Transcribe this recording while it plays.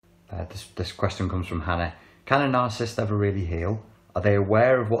This question comes from Hannah. Can a narcissist ever really heal? Are they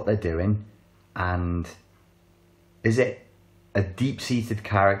aware of what they're doing? And is it a deep-seated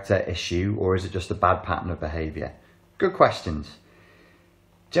character issue, or is it just a bad pattern of behaviour? Good questions.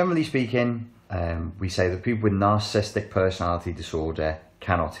 Generally speaking, we say that people with narcissistic personality disorder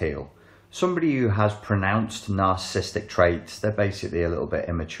cannot heal. Somebody who has pronounced narcissistic traits, they're basically a little bit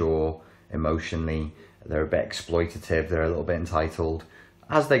immature emotionally, they're a bit exploitative, they're a little bit entitled.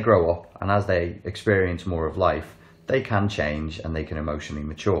 As they grow up and as they experience more of life, they can change and they can emotionally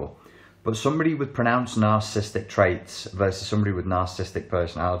mature. But somebody with pronounced narcissistic traits versus somebody with narcissistic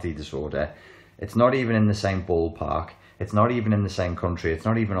personality disorder, it's not even in the same ballpark, it's not even in the same country, it's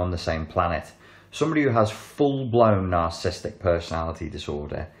not even on the same planet. Somebody who has full-blown narcissistic personality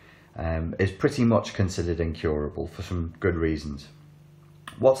disorder is pretty much considered incurable for some good reasons.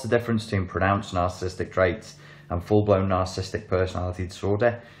 What's the difference between pronounced narcissistic traits and full-blown narcissistic personality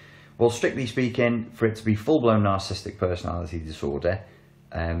disorder? Well, strictly speaking, for it to be full-blown narcissistic personality disorder,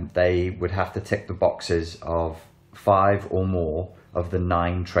 they would have to tick the boxes of 5 or more of the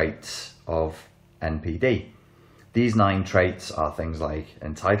 9 traits of NPD. These 9 traits are things like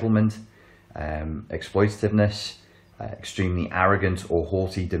entitlement, exploitativeness, extremely arrogant or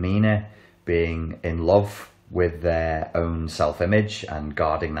haughty demeanour, being in love with their own self-image and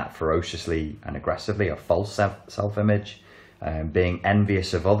guarding that ferociously and aggressively, a false self-image, being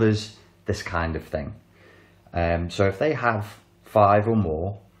envious of others, this kind of thing. So if they have 5 or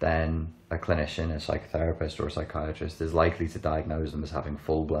more, then a clinician, a psychotherapist or a psychiatrist is likely to diagnose them as having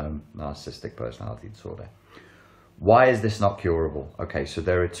full-blown narcissistic personality disorder. Why is this not curable? Okay, so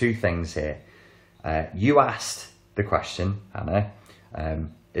there are 2 things here. You asked the question, Hannah,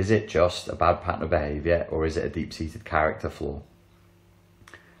 is it just a bad pattern of behaviour or is it a deep-seated character flaw?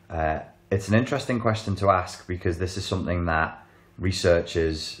 It's an interesting question to ask because this is something that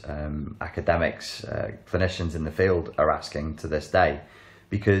researchers, academics, clinicians in the field are asking to this day,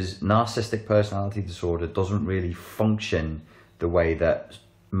 because narcissistic personality disorder doesn't really function the way that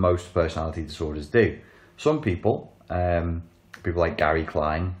most personality disorders do. Some people, people like Gary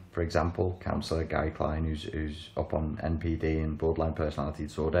Klein, for example, counsellor Gary Klein, who's up on NPD and borderline personality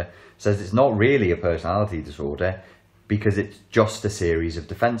disorder, says it's not really a personality disorder because it's just a series of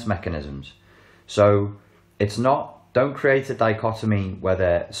defence mechanisms. So it's not, don't create a dichotomy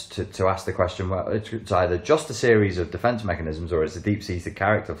whether to ask the question, well, it's either just a series of defence mechanisms or it's a deep-seated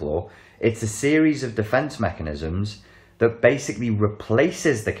character flaw. It's a series of defence mechanisms that basically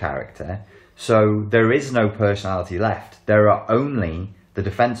replaces the character, so there is no personality left. There are only the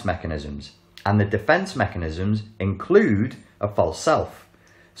defense mechanisms, and the defense mechanisms include a false self.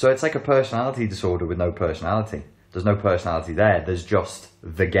 So it's like a personality disorder with no personality. There's no personality there. There's just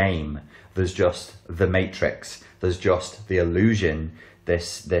the game. There's just the matrix. There's just the illusion,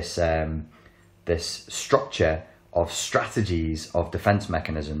 this structure of strategies of defense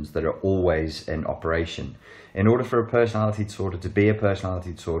mechanisms that are always in operation. In order for a personality disorder to be a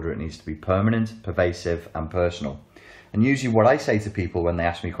personality disorder, it needs to be permanent, pervasive, and personal. And usually what I say to people when they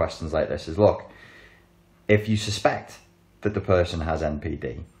ask me questions like this is, look, if you suspect that the person has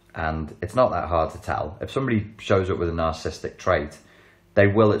NPD, and it's not that hard to tell, if somebody shows up with a narcissistic trait, they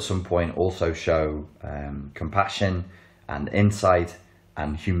will at some point also show compassion and insight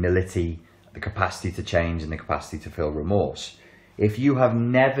and humility, the capacity to change and the capacity to feel remorse. If you have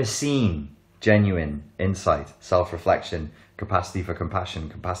never seen genuine insight, self-reflection, capacity for compassion,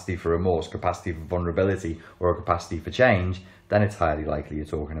 capacity for remorse, capacity for vulnerability, or a capacity for change, then it's highly likely you're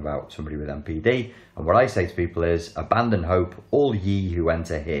talking about somebody with NPD. And what I say to people is, abandon hope, all ye who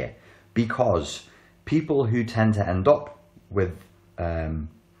enter here. Because people who tend to end up with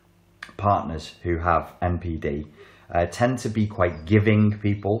partners who have NPD tend to be quite giving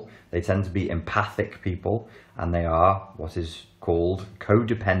people, they tend to be empathic people, and they are what is called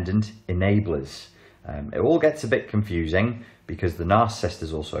codependent enablers. It all gets a bit confusing because the narcissist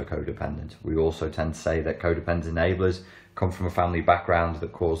is also codependent. We also tend to say that codependent enablers come from a family background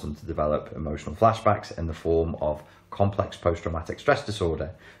that caused them to develop emotional flashbacks in the form of complex post-traumatic stress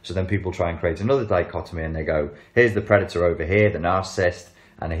disorder. So then people try and create another dichotomy and they go, here's the predator over here, the narcissist,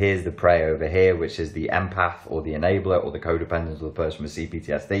 and here's the prey over here, which is the empath or the enabler or the codependent or the person with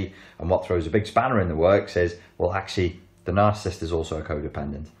CPTSD. And what throws a big spanner in the works is, well, actually, the narcissist is also a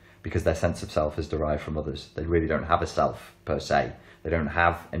codependent because their sense of self is derived from others. They really don't have a self per se. They don't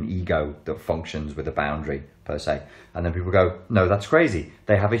have an ego that functions with a boundary per se. And then people go, no, that's crazy.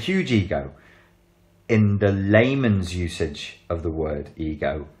 They have a huge ego. In the layman's usage of the word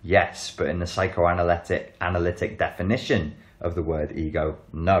ego, yes, but in the psychoanalytic definition of the word ego,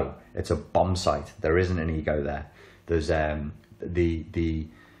 no. It's a bomb site. There isn't an ego there. There's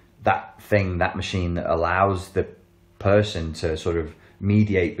that thing, that machine that allows the person to sort of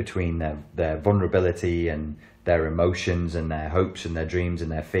mediate between their vulnerability and their emotions and their hopes and their dreams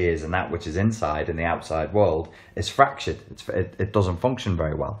and their fears and that which is inside and the outside world is fractured. It doesn't function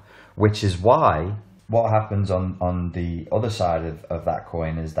very well, which is why what happens on the other side of that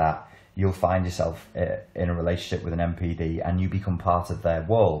coin is that you'll find yourself in a relationship with an NPD and you become part of their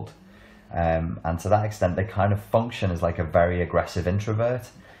world. And to that extent, they kind of function as like a very aggressive introvert,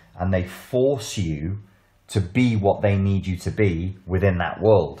 and they force you to be what they need you to be within that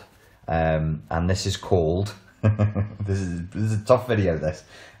world. And this is called, this is a tough video,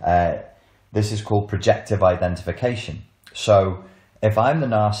 this is called projective identification. So if I'm the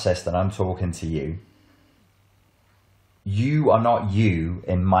narcissist and I'm talking to you, you are not you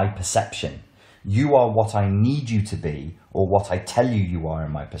in my perception. You are what I need you to be, or what I tell you you are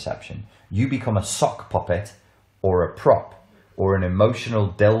in my perception. You become a sock puppet or a prop or an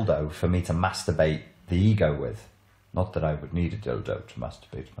emotional dildo for me to masturbate the ego with. Not that I would need a dildo to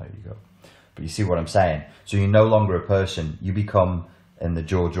masturbate my ego, but you see what I'm saying. So you're no longer a person. You become, in the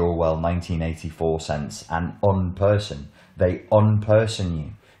George Orwell 1984 sense, an unperson. They unperson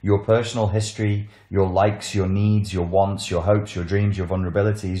you. Your personal history, your likes, your needs, your wants, your hopes, your dreams, your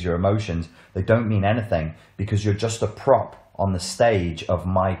vulnerabilities, your emotions, they don't mean anything because you're just a prop on the stage of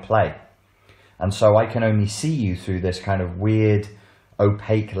my play. And so I can only see you through this kind of weird,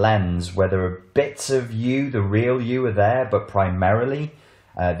 opaque lens where there are bits of you, the real you are there, but primarily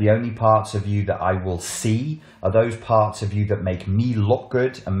the only parts of you that I will see are those parts of you that make me look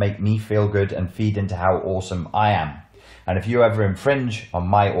good and make me feel good and feed into how awesome I am. And if you ever infringe on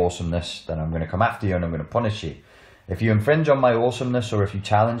my awesomeness, then I'm going to come after you and I'm going to punish you. If you infringe on my awesomeness or if you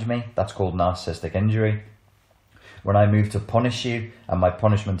challenge me, that's called narcissistic injury. When I move to punish you and my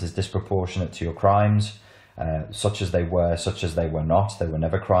punishment is disproportionate to your crimes, such as they were not, they were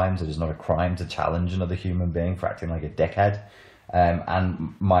never crimes. It is not a crime to challenge another human being for acting like a dickhead.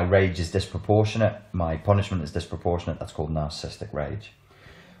 And my rage is disproportionate, my punishment is disproportionate, that's called narcissistic rage.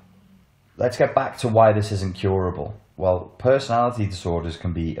 Let's get back to why this isn't curable. Well, personality disorders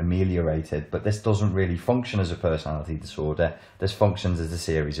can be ameliorated, but this doesn't really function as a personality disorder. This functions as a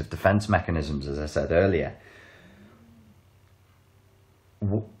series of defense mechanisms, as I said earlier.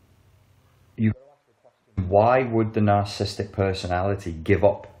 Why would the narcissistic personality give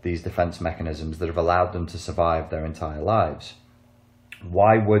up these defense mechanisms that have allowed them to survive their entire lives?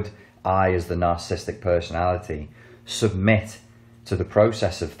 Why would I, as the narcissistic personality, submit to the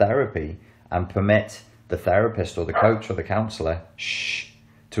process of therapy and permit the therapist or the coach or the counselor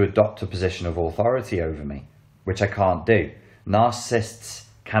to adopt a position of authority over me, which I can't do? Narcissists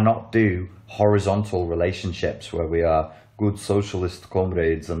cannot do horizontal relationships where we are good socialist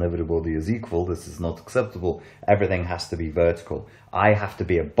comrades and everybody is equal. This is not acceptable. Everything has to be vertical. I have to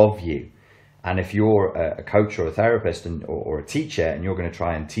be above you. And if you're a coach or a therapist or a teacher and you're going to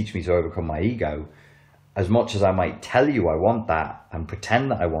try and teach me to overcome my ego, as much as I might tell you I want that and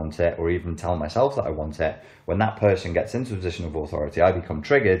pretend that I want it, or even tell myself that I want it, when that person gets into a position of authority, I become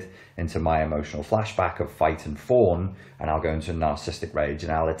triggered into my emotional flashback of fight and fawn, and I'll go into a narcissistic rage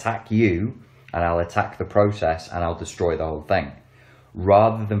and I'll attack you and I'll attack the process and I'll destroy the whole thing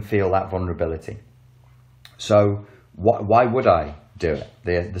rather than feel that vulnerability. So why would I do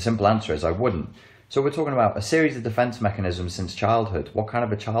it? The simple answer is I wouldn't. So we're talking about a series of defense mechanisms since childhood. What kind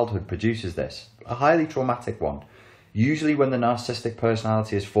of a childhood produces this? A highly traumatic one. Usually when the narcissistic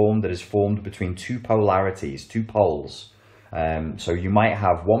personality is formed, that is formed between two polarities, two poles. So you might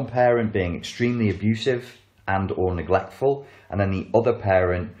have one parent being extremely abusive and or neglectful, and then the other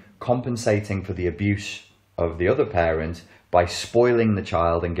parent compensating for the abuse of the other parent by spoiling the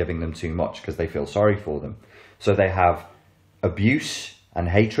child and giving them too much because they feel sorry for them. So they have abuse and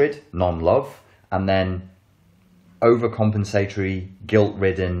hatred, non-love, and then overcompensatory,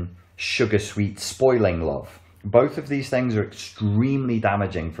 guilt-ridden, sugar-sweet, spoiling love. Both of these things are extremely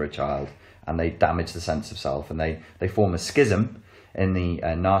damaging for a child, and they damage the sense of self, and they form a schism in the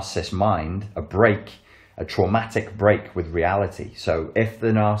narcissist's mind, a traumatic break with reality. So if the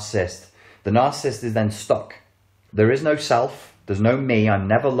narcissist is then stuck. There is no self, there's no me, I'm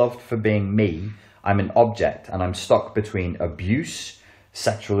never loved for being me, I'm an object, and I'm stuck between abuse,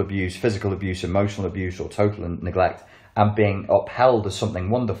 sexual abuse, physical abuse, emotional abuse, or total neglect, and being upheld as something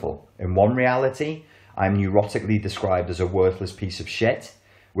wonderful. In one reality, I'm neurotically described as a worthless piece of shit,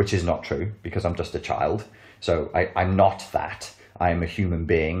 which is not true, because I'm just a child. So I'm not that. I am a human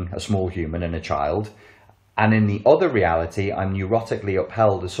being, a small human and a child. And in the other reality, I'm neurotically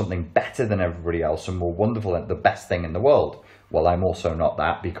upheld as something better than everybody else and more wonderful and the best thing in the world. Well, I'm also not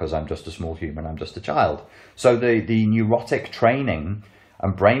that because I'm just a small human, I'm just a child. So the neurotic training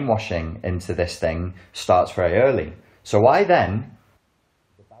And brainwashing into this thing starts very early. So I then,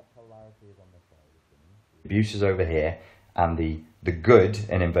 the bad polarity is on this side, abuse is over here, and the good,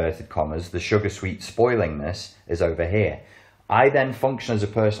 in inverted commas, the sugar sweet spoilingness is over here. I then function as a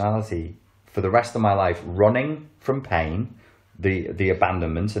personality for the rest of my life running from pain, the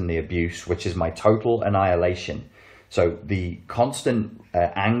abandonment and the abuse, which is my total annihilation. So the constant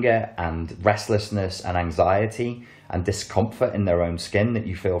anger and restlessness and anxiety and discomfort in their own skin that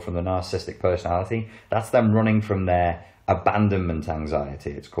you feel from the narcissistic personality, that's them running from their abandonment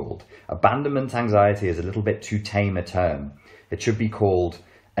anxiety, it's called. Abandonment anxiety is a little bit too tame a term. It should be called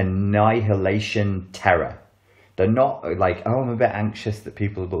annihilation terror. They're not like, oh, I'm a bit anxious that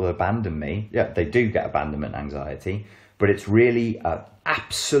people will abandon me. Yeah, they do get abandonment anxiety, but it's really an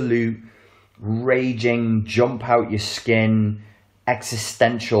absolute raging, jump out your skin,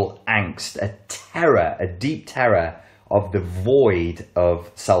 existential angst, a terror, a deep terror of the void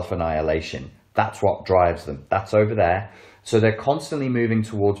of self-annihilation. That's what drives them. That's over there. So they're constantly moving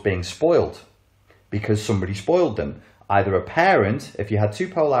towards being spoiled because somebody spoiled them. Either a parent, if you had two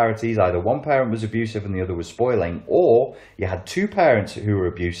polarities, either one parent was abusive and the other was spoiling, or you had two parents who were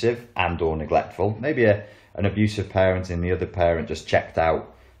abusive and or neglectful. Maybe an abusive parent and the other parent just checked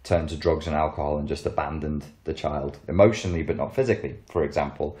out, turned to drugs and alcohol and just abandoned the child emotionally but not physically, for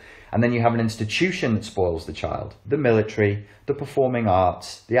example. And then you have an institution that spoils the child. The military, the performing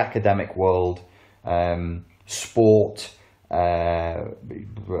arts, the academic world, sport,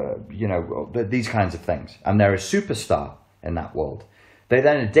 you know, these kinds of things. And they're a superstar in that world. They're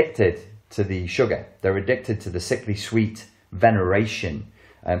then addicted to the sugar. They're addicted to the sickly sweet veneration.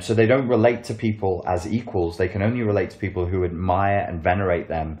 So they don't relate to people as equals. They can only relate to people who admire and venerate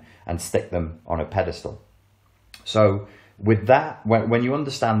them and stick them on a pedestal. So with that, when you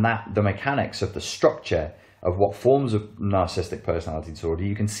understand that, the mechanics of the structure of what forms a narcissistic personality disorder,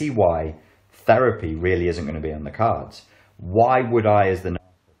 you can see why therapy really isn't going to be on the cards. Why would I, as the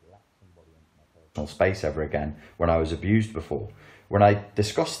narcissist, let somebody into my personal space ever again when I was abused before? When I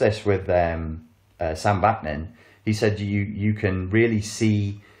discussed this with Sam Vaknin, he said you can really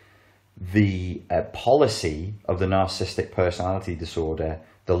see the policy of the narcissistic personality disorder,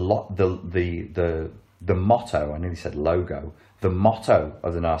 the motto, I nearly said logo, the motto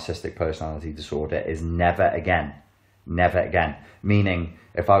of the narcissistic personality disorder is never again. Never again. Meaning,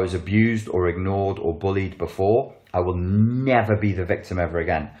 if I was abused or ignored or bullied before, I will never be the victim ever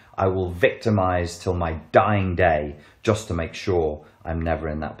again. I will victimize till my dying day just to make sure I'm never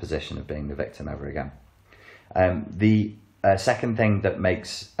in that position of being the victim ever again. The second thing that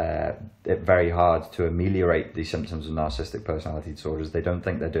makes it very hard to ameliorate the symptoms of narcissistic personality disorder is they don't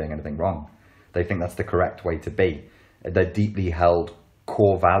think they're doing anything wrong. They think that's the correct way to be. Their deeply held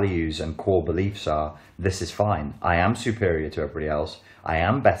core values and core beliefs are, this is fine. I am superior to everybody else. I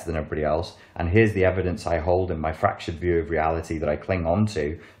am better than everybody else. And here's the evidence I hold in my fractured view of reality that I cling on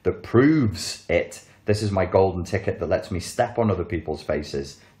to that proves it. This is my golden ticket that lets me step on other people's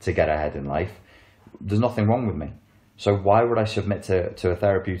faces to get ahead in life. There's nothing wrong with me. So why would I submit to a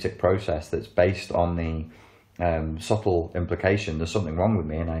therapeutic process that's based on the subtle implication there's something wrong with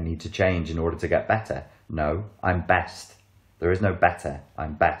me and I need to change in order to get better? No, I'm best. There is no better.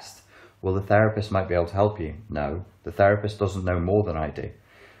 I'm best. Well, the therapist might be able to help you. No, the therapist doesn't know more than I do.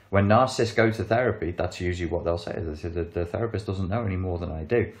 When narcissists go to therapy, that's usually what they'll say. They say that the therapist doesn't know any more than I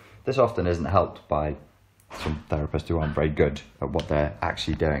do. This often isn't helped by some therapists who aren't very good at what they're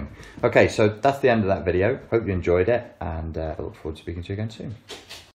actually doing. Okay, so that's the end of that video. Hope you enjoyed it, and I look forward to speaking to you again soon.